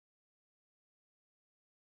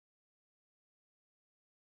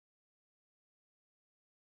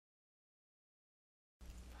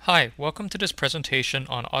Hi, welcome to this presentation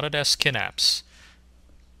on Autodesk Kynapse.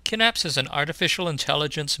 Kynapse is an artificial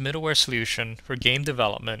intelligence middleware solution for game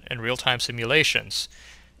development and real-time simulations.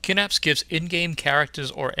 Kynapse gives in-game characters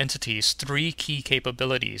or entities three key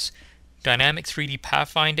capabilities: dynamic 3D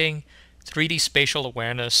pathfinding, 3D spatial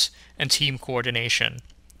awareness, and team coordination.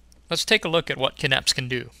 Let's take a look at what Kynapse can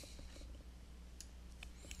do.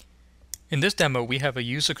 In this demo, we have a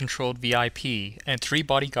user-controlled VIP and three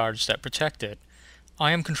bodyguards that protect it.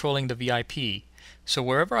 I am controlling the VIP, so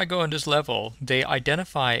wherever I go in this level, they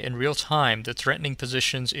identify in real time the threatening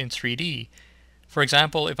positions in 3D. For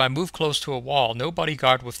example, if I move close to a wall, no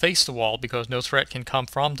bodyguard will face the wall because no threat can come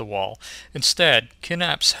from the wall. Instead,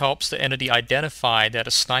 Kynapse helps the entity identify that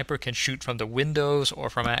a sniper can shoot from the windows or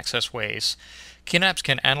from access ways. Kynapse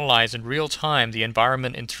can analyze in real time the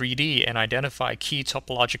environment in 3D and identify key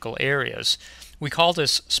topological areas. We call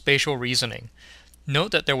this spatial reasoning.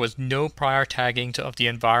 Note that there was no prior tagging of the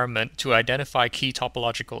environment to identify key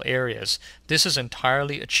topological areas. This is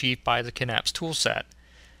entirely achieved by the Kynapse toolset.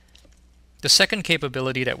 The second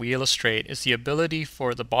capability that we illustrate is the ability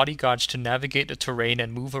for the bodyguards to navigate the terrain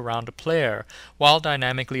and move around the player while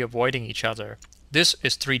dynamically avoiding each other. This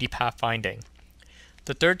is 3D pathfinding.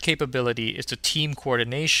 The third capability is the team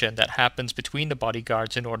coordination that happens between the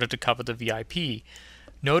bodyguards in order to cover the VIP.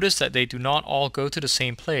 Notice that they do not all go to the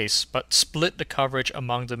same place, but split the coverage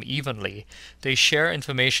among them evenly. They share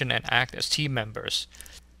information and act as team members.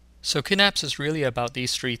 So Kynapse is really about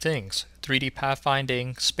these three things: 3D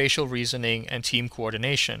pathfinding, spatial reasoning, and team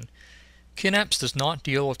coordination. Kynapse does not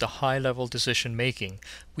deal with the high-level decision making.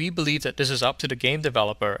 We believe that this is up to the game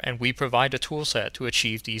developer, and we provide a toolset to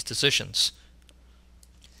achieve these decisions.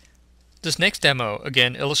 This next demo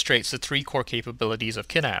again illustrates the three core capabilities of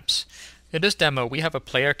Kynapse. In this demo, we have a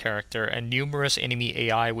player character and numerous enemy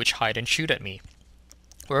AI which hide and shoot at me.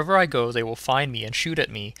 Wherever I go, they will find me and shoot at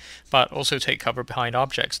me, but also take cover behind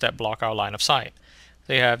objects that block our line of sight.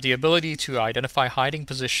 They have the ability to identify hiding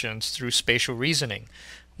positions through spatial reasoning.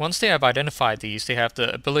 Once they have identified these, they have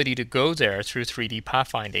the ability to go there through 3D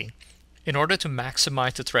pathfinding. In order to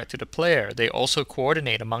maximize the threat to the player, they also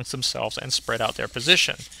coordinate amongst themselves and spread out their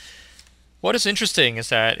position. What is interesting is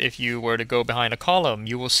that if you were to go behind a column,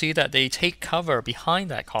 you will see that they take cover behind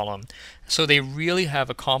that column. So they really have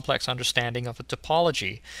a complex understanding of the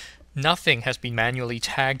topology. Nothing has been manually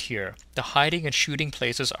tagged here. The hiding and shooting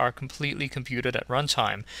places are completely computed at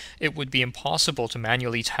runtime. It would be impossible to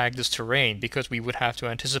manually tag this terrain because we would have to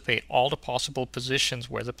anticipate all the possible positions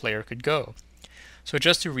where the player could go. So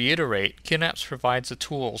just to reiterate, Kynapse provides the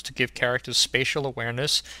tools to give characters spatial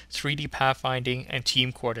awareness, 3D pathfinding, and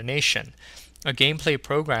team coordination. A gameplay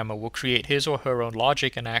programmer will create his or her own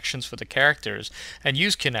logic and actions for the characters and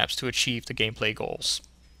use Kynapse to achieve the gameplay goals.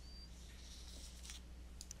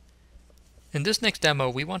 In this next demo,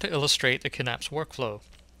 we want to illustrate the Kynapse workflow.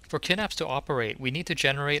 For Kynapse to operate, we need to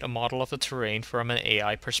generate a model of the terrain from an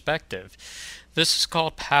AI perspective. This is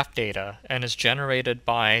called path data and is generated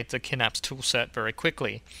by the Kynapse toolset very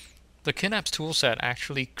quickly. The Kynapse toolset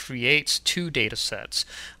actually creates two datasets,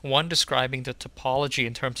 one describing the topology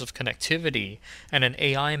in terms of connectivity, and an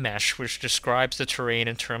AI mesh which describes the terrain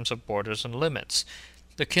in terms of borders and limits.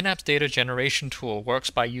 The Kynapse data generation tool works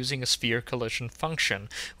by using a sphere collision function,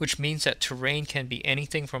 which means that terrain can be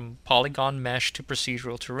anything from polygon mesh to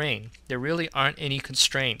procedural terrain. There really aren't any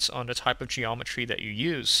constraints on the type of geometry that you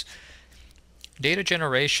use. Data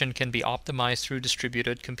generation can be optimized through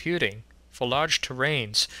distributed computing. For large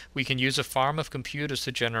terrains, we can use a farm of computers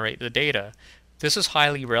to generate the data. This is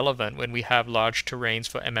highly relevant when we have large terrains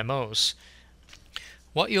for MMOs.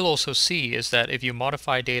 What you'll also see is that if you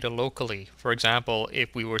modify data locally, for example,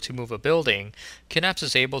 if we were to move a building, Kynapse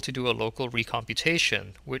is able to do a local recomputation,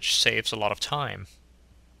 which saves a lot of time.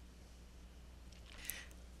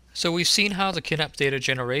 So we've seen how the Kynapse data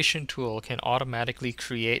generation tool can automatically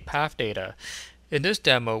create path data. In this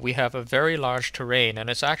demo, we have a very large terrain, and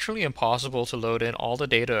it's actually impossible to load in all the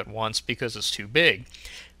data at once because it's too big.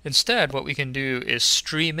 Instead, what we can do is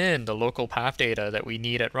stream in the local path data that we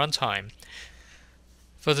need at runtime.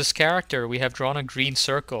 For this character, we have drawn a green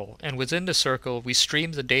circle, and within the circle, we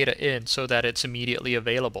stream the data in so that it's immediately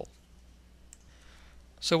available.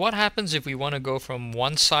 So what happens if we want to go from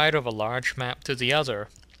one side of a large map to the other?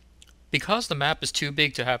 Because the map is too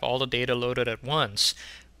big to have all the data loaded at once,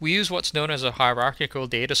 we use what's known as a hierarchical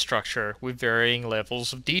data structure with varying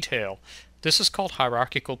levels of detail. This is called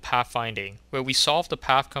hierarchical pathfinding, where we solve the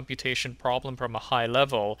path computation problem from a high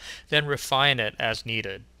level, then refine it as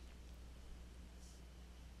needed.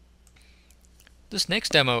 This next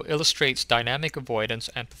demo illustrates dynamic avoidance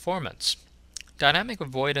and performance. Dynamic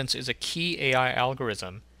avoidance is a key AI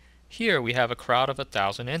algorithm. Here we have a crowd of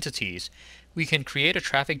 1,000 entities. We can create a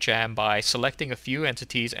traffic jam by selecting a few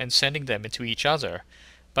entities and sending them into each other,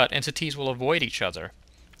 but entities will avoid each other.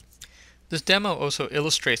 This demo also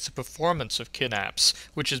illustrates the performance of Kynapse,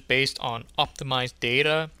 which is based on optimized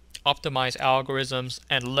data, optimized algorithms,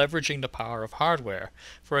 and leveraging the power of hardware.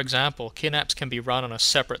 For example, Kynapse can be run on a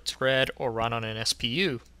separate thread or run on an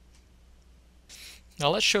SPU.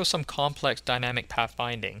 Now let's show some complex dynamic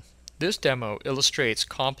pathfinding. This demo illustrates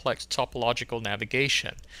complex topological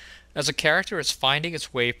navigation. As a character is finding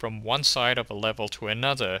its way from one side of a level to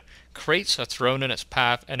another, crates are thrown in its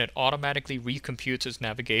path and it automatically recomputes its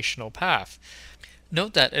navigational path.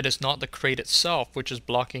 Note that it is not the crate itself which is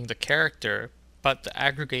blocking the character, but the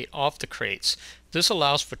aggregate of the crates. This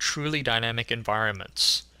allows for truly dynamic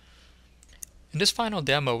environments. In this final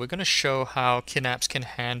demo, we're going to show how Kynapse can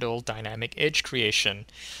handle dynamic edge creation.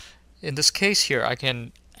 In this case here, I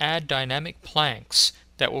can add dynamic planks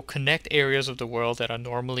that will connect areas of the world that are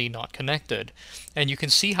normally not connected. And you can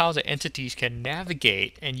see how the entities can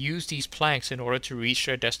navigate and use these planks in order to reach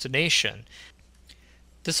their destination.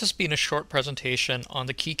 This has been a short presentation on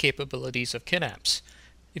the key capabilities of Kynapse.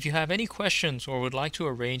 If you have any questions or would like to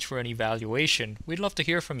arrange for an evaluation, we'd love to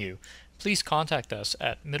hear from you. Please contact us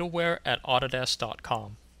at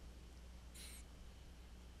middleware@autodesk.com.